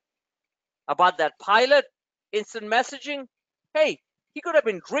rumor about that pilot, instant messaging. Hey, he could have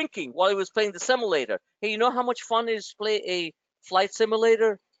been drinking while he was playing the simulator. Hey, you know how much fun it is to play a flight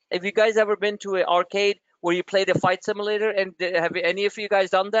simulator? Have you guys ever been to an arcade where you played a flight simulator? And have any of you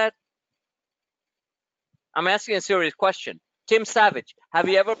guys done that? I'm asking a serious question. Tim Savage, have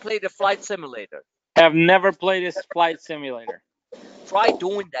you ever played a flight simulator? Have never played this flight simulator. Try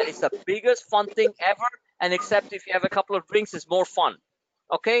doing that. It's the biggest fun thing ever. And except if you have a couple of drinks, it's more fun.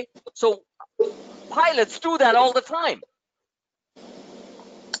 Okay? So pilots do that all the time.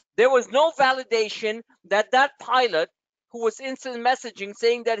 There was no validation that that pilot who was instant messaging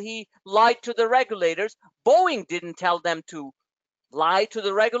saying that he lied to the regulators, Boeing didn't tell them to lie to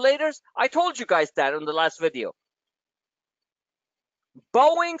the regulators. I told you guys that in the last video.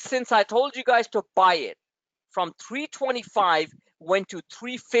 Boeing, since I told you guys to buy it, from 325 went to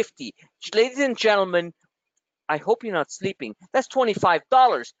 350. Ladies and gentlemen, I hope you're not sleeping. That's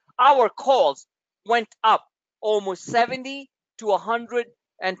 $25. Our calls went up almost 70 to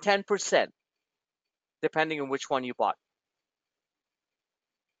 110%, depending on which one you bought.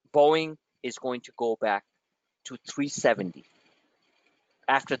 Boeing is going to go back to 370.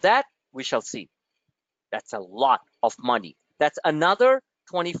 After that, we shall see. That's a lot of money. That's another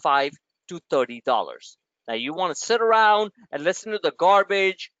 $25 to $30. Now you want to sit around and listen to the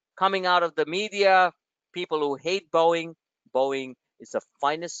garbage coming out of the media, people who hate Boeing. Boeing is the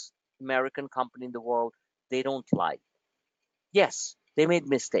finest American company in the world. They don't lie. Yes, they made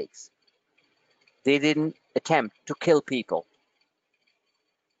mistakes. They didn't attempt to kill people.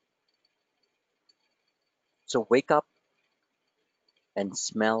 So wake up and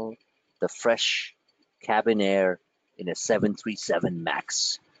smell the fresh cabin air in a 737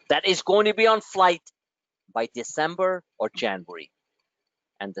 MAX. that is going to be on flight by December or January.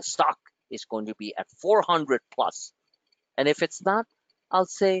 And the stock is going to be at 400 plus. And if it's not, I'll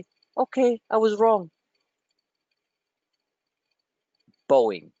say, okay, I was wrong.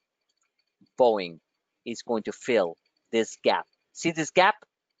 Boeing is going to fill this gap. See this gap?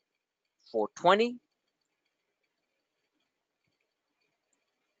 420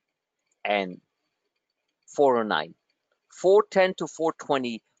 and 409. 410 to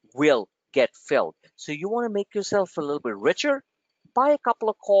 420 will get filled. So you want to make yourself a little bit richer? Buy a couple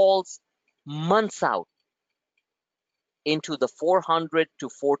of calls months out into the 400 to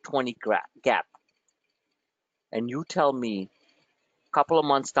 420 gap. And you tell me a couple of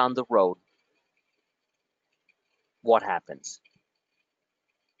months down the road what happens.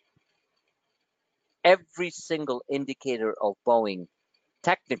 Every single indicator of Boeing,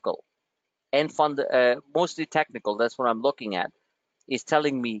 technical and mostly technical, that's what I'm looking at, is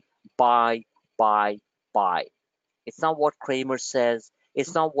telling me buy, buy, buy. It's not what Kramer says.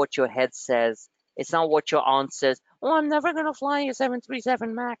 It's not what your head says. It's not what your aunt says. Oh, I'm never going to fly a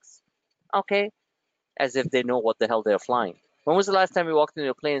 737 MAX. Okay? As if they know what the hell they're flying. When was the last time you walked into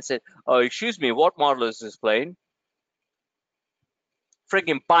a plane and said, oh, excuse me, what model is this plane?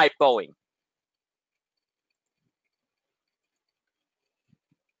 Friggin' buy Boeing.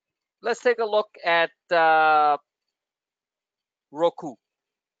 Let's take a look at Roku.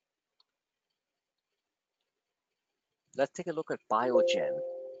 Let's take a look at Biogen,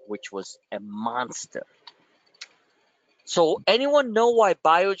 which was a monster. So anyone know why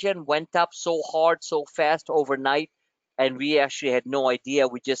Biogen went up so hard, so fast overnight, and we actually had no idea?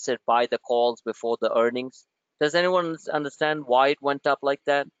 We just said buy the calls before the earnings. Does anyone understand why it went up like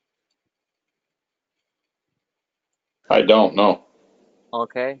that? I don't know.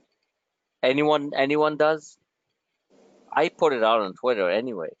 Okay. Anyone does? I put it out on Twitter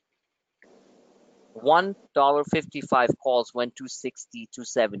anyway. $1.55 calls went to 60 to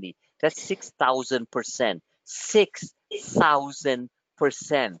 70. That's 6,000%.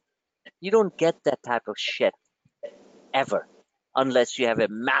 6,000%. You don't get that type of shit ever unless you have a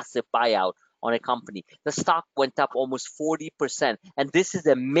massive buyout on a company. The stock went up almost 40%. And this is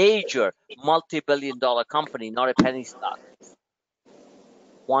a major multi-billion-dollar company, not a penny stock.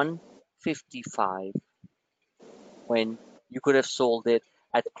 155 when you could have sold it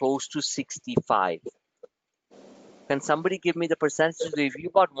at close to 65. Can somebody give me the percentages? If you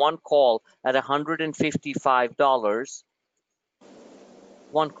bought one call at $155,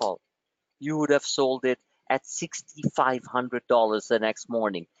 one call, you would have sold it at $6,500 the next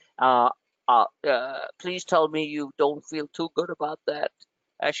morning. Please tell me you don't feel too good about that.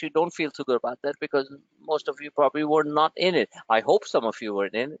 Actually, don't feel too good about that because most of you probably were not in it. I hope some of you were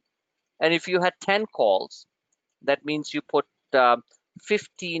in it. And if you had 10 calls, that means you put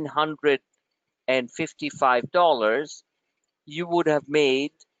 $1,555. You would have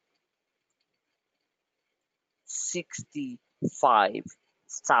made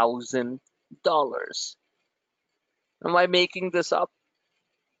 $65,000. Am I making this up?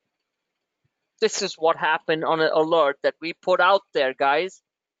 This is what happened on an alert that we put out there, guys.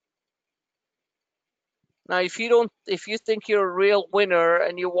 Now, if you think you're a real winner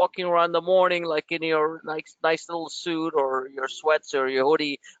and you're walking around the morning like in your nice little suit or your sweats or your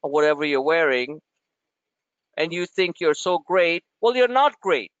hoodie or whatever you're wearing, and you think you're so great, well, you're not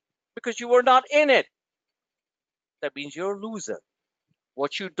great because you were not in it. That means you're a loser.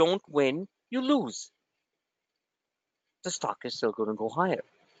 What you don't win, you lose. The stock is still going to go higher.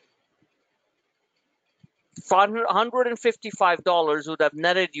 $155 would have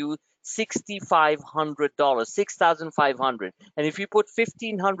netted you $6,500, $6,500. And if you put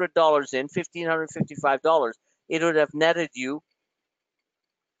 $1,500 in, $1,555, it would have netted you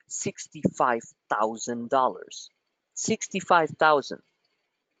 $65,000. $65,000.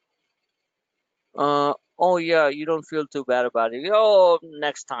 Oh yeah, you don't feel too bad about it. Oh,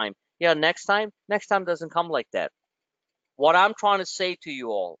 next time. Yeah, next time doesn't come like that. What I'm trying to say to you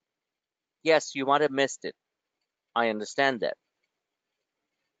all, yes, you might have missed it. I understand that.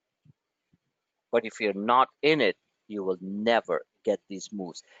 But if you're not in it, you will never get these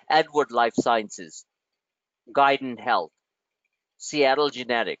moves. Edward Life Sciences, Guidant Health, Seattle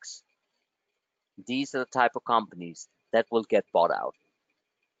Genetics. These are the type of companies that will get bought out.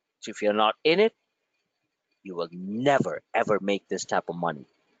 So if you're not in it, you will never, ever make this type of money.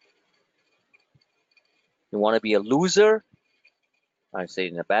 You want to be a loser? I say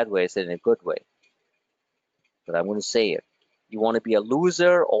it in a bad way, I say it in a good way. But I'm going to say it. You want to be a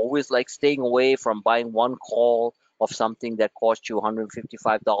loser, always like staying away from buying one call of something that cost you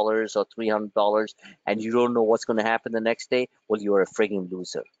 $155 or $300 and you don't know what's going to happen the next day? Well, you're a frigging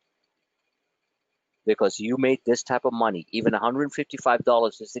loser. because you made this type of money, even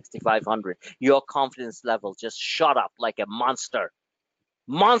 $155 to 6,500. Your confidence level just shot up like a monster.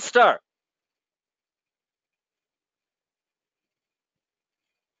 Monster!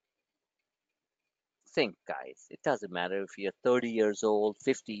 Think, guys, it doesn't matter if you're 30 years old,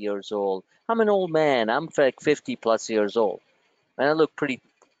 50 years old. I'm an old man. I'm like 50 plus years old. And I look pretty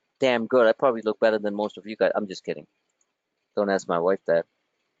damn good. I probably look better than most of you guys. I'm just kidding. Don't ask my wife that.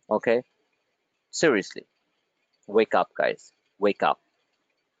 Okay? Seriously. Wake up, guys. Wake up.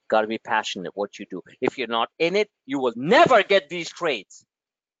 Gotta be passionate what you do. If you're not in it, you will never get these trades.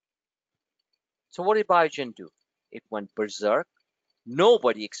 So what did Biogen do? It went berserk.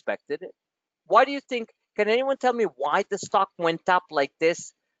 Nobody expected it. Why do you think? Can anyone tell me why the stock went up like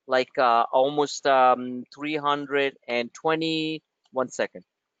this? Like almost 320. 1 second.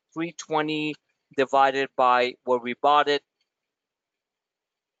 320 divided by where we bought it,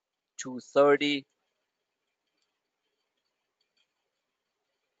 230.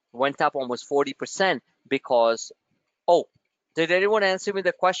 Went up almost 40% because, oh, did anyone answer me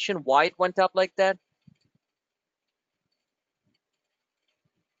the question why it went up like that?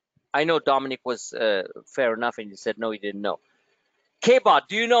 I know Dominic was fair enough and he said no, he didn't know. K-Bot,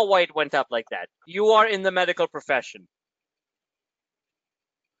 do you know why it went up like that? You are in the medical profession.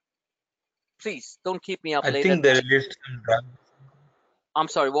 Please, don't keep me up I late at think they night. released some drug. I'm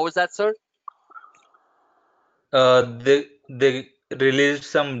sorry, what was that, sir? They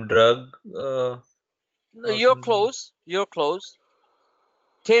released some drug. No, Or you're something. close. You're close.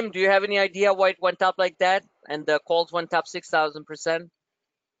 Tim, do you have any idea why it went up like that and the calls went up 6,000%?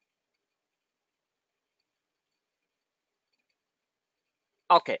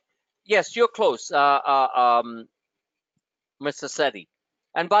 Okay. Yes, you're close, Mr. Sethi.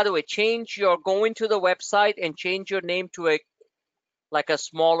 And by the way, go into the website and change your name to a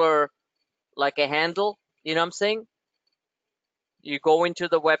smaller, like a handle. You know what I'm saying? You go into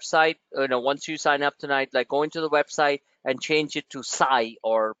the website, once you sign up tonight, like go into the website and change it to Sai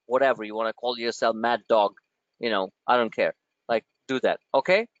or whatever you want to call yourself, Mad Dog. I don't care. Like, do that,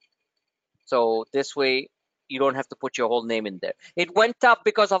 okay? So this way, you don't have to put your whole name in there. It went up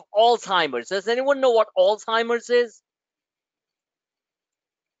because of Alzheimer's. Does anyone know what Alzheimer's is?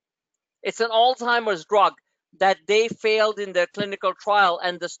 It's an Alzheimer's drug that they failed in their clinical trial,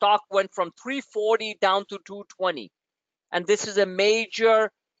 and the stock went from 340 down to 220. And this is a major,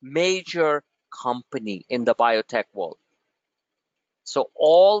 major company in the biotech world. So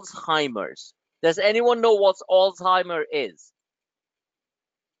Alzheimer's. Does anyone know what Alzheimer is?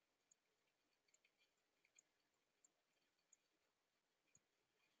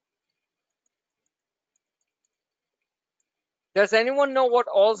 Does anyone know what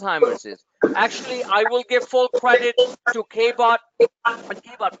Alzheimer's is? Actually, I will give full credit to K-Bot. And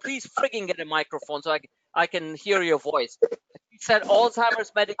K-Bot, please frigging get a microphone so I can hear your voice. He said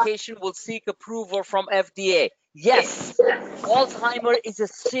Alzheimer's medication will seek approval from FDA. Yes, Alzheimer is a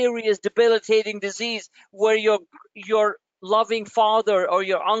serious, debilitating disease where your loving father or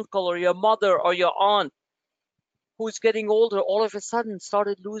your uncle or your mother or your aunt who's getting older all of a sudden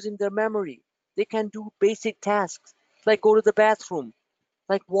started losing their memory. They can do basic tasks like go to the bathroom,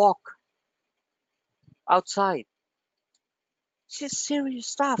 like walk outside. This is serious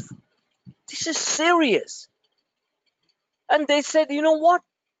stuff. This is serious. And they said, you know what?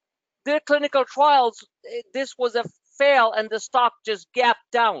 Their clinical trials, this was a fail and the stock just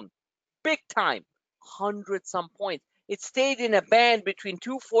gapped down big time, 100 some points. It stayed in a band between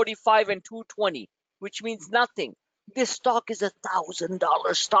 245 and 220, which means nothing. This stock is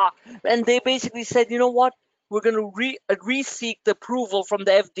 $1,000 stock. And they basically said, you know what? We're going to re-seek the approval from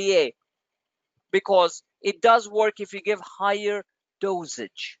the FDA because it does work if you give higher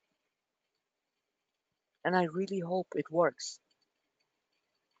dosage. And I really hope it works.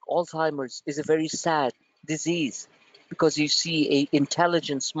 Alzheimer's is a very sad disease because you see an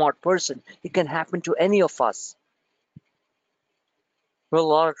intelligent, smart person. It can happen to any of us. Well, a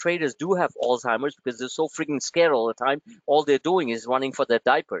lot of traders do have Alzheimer's because they're so freaking scared all the time. All they're doing is running for their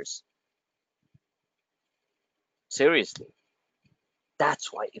diapers. Seriously.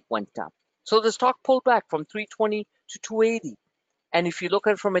 That's why it went up. So the stock pulled back from 320 to 280. And if you look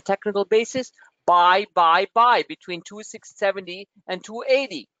at it from a technical basis, buy between 2670 and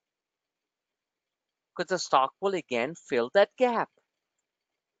 280. Because the stock will again fill that gap.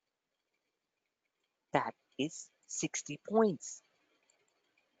 That is 60 points.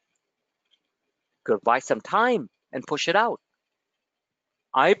 Could buy some time and push it out.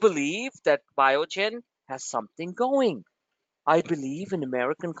 I believe that Biogen has something going. I believe in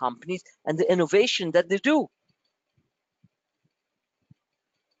American companies and the innovation that they do.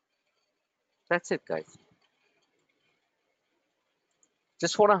 That's it, guys.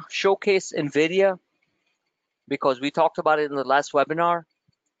 Just want to showcase NVIDIA because we talked about it in the last webinar.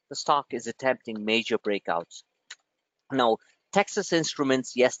 The stock is attempting major breakouts. Now, Texas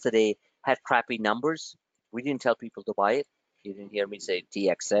Instruments yesterday had crappy numbers. We didn't tell people to buy it. You didn't hear me say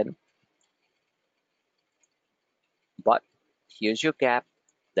TXN. But here's your gap.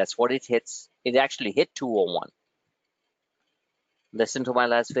 That's what it hits. It actually hit 201. Listen to my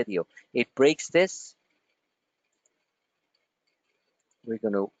last video. It breaks this. We're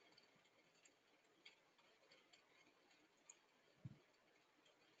going to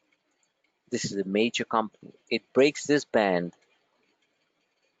this is a major company. It breaks this band.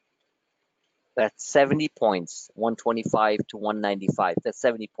 That's 70 points, 125 to 195. That's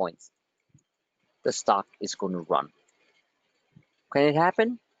 70 points. The stock is going to run. Can it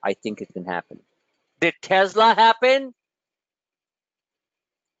happen? I think it can happen. Did Tesla happen?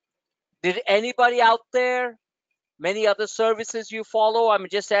 Did anybody out there, many other services you follow? I'm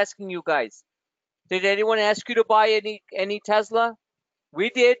just asking you guys. Did anyone ask you to buy any Tesla?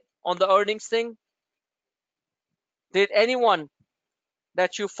 We did on the earnings thing. Did anyone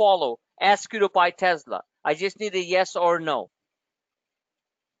that you follow ask you to buy Tesla? I just need a yes or no.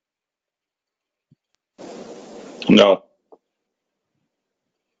 No.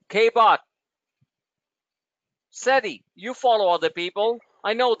 K-Bot, SETI, you follow other people.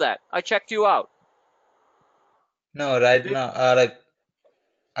 I know that. I checked you out. No, right Did, now, like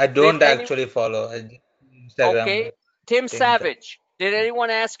I did don't any, actually follow. I just okay. Instagram Tim things. Savage, did anyone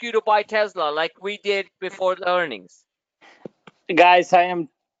ask you to buy Tesla like we did before the earnings? Guys, I am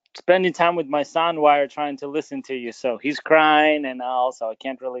spending time with my son while trying to listen to you, so he's crying and all, so I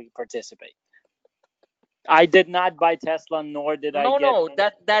can't really participate. I did not buy Tesla, nor did I get. No,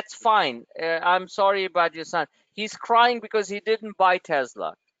 that's fine. I'm sorry about your son. He's crying because he didn't buy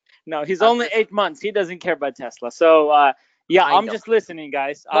Tesla. No, he's I'm only just, 8 months. He doesn't care about Tesla. So, yeah, I I'm know. just listening,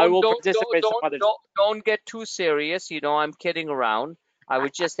 guys. I will Don't don't participate some don't other time. don't get too serious. You know, I'm kidding around. I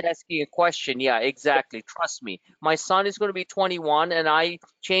was just asking a question. Yeah, exactly. Trust me. My son is going to be 21, and I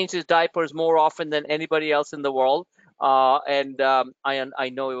change his diapers more often than anybody else in the world. And I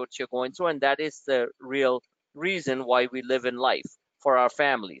know what you're going through, and that is the real reason why we live in life for our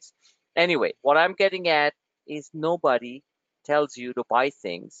families. Anyway, what I'm getting at is nobody tells you to buy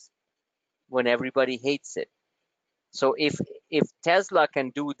things when everybody hates it. So if Tesla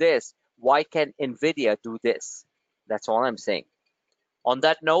can do this, why can Nvidia do this? That's all I'm saying. On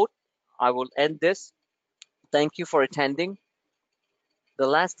that note, I will end this. Thank you for attending. The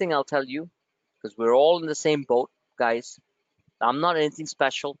last thing I'll tell you, because we're all in the same boat, guys, I'm not anything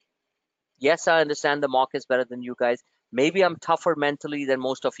special. Yes, I understand the market's better than you guys. Maybe I'm tougher mentally than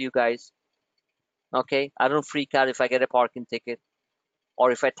most of you guys. Okay, I don't freak out if I get a parking ticket,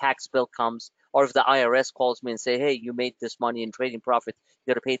 or if a tax bill comes, or if the IRS calls me and say, hey, you made this money in trading profits,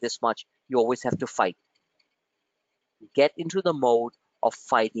 you got to pay this much. You always have to fight. Get into the mode of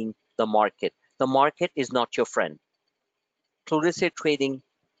fighting the market. The market is not your friend. Pluralistic trading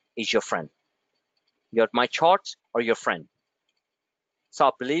is your friend. My charts are your friend.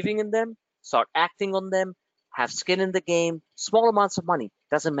 Start believing in them, start acting on them, have skin in the game, small amounts of money,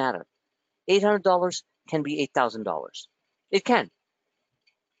 doesn't matter. $800 can be $8,000. It can.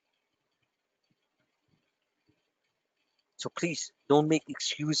 So please don't make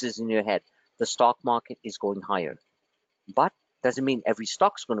excuses in your head. The stock market is going higher. But doesn't mean every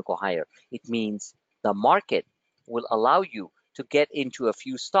stock's going to go higher. It means the market will allow you to get into a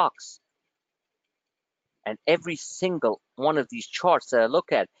few stocks. And every single one of these charts that I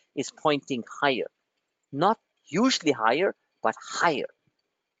look at is pointing higher. Not usually higher, but higher.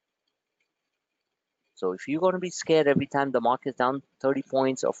 So if you're going to be scared every time the market's down 30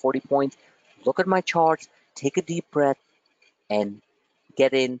 points or 40 points, look at my charts, take a deep breath, and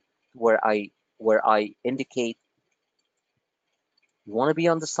get in where I indicate you want to be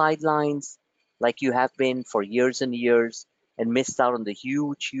on the sidelines like you have been for years and years and missed out on the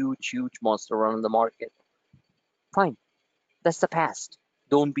huge, huge, huge monster run in the market. Fine. That's the past.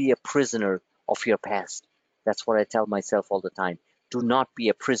 Don't be a prisoner of your past. That's what I tell myself all the time. Do not be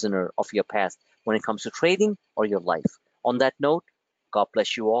a prisoner of your past when it comes to trading or your life. On that note, God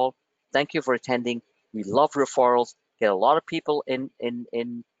bless you all. Thank you for attending. We love referrals. Get a lot of people in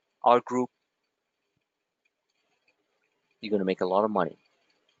our group. You're going to make a lot of money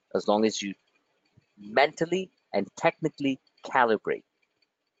as long as you mentally and technically calibrate.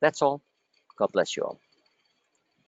 That's all. God bless you all.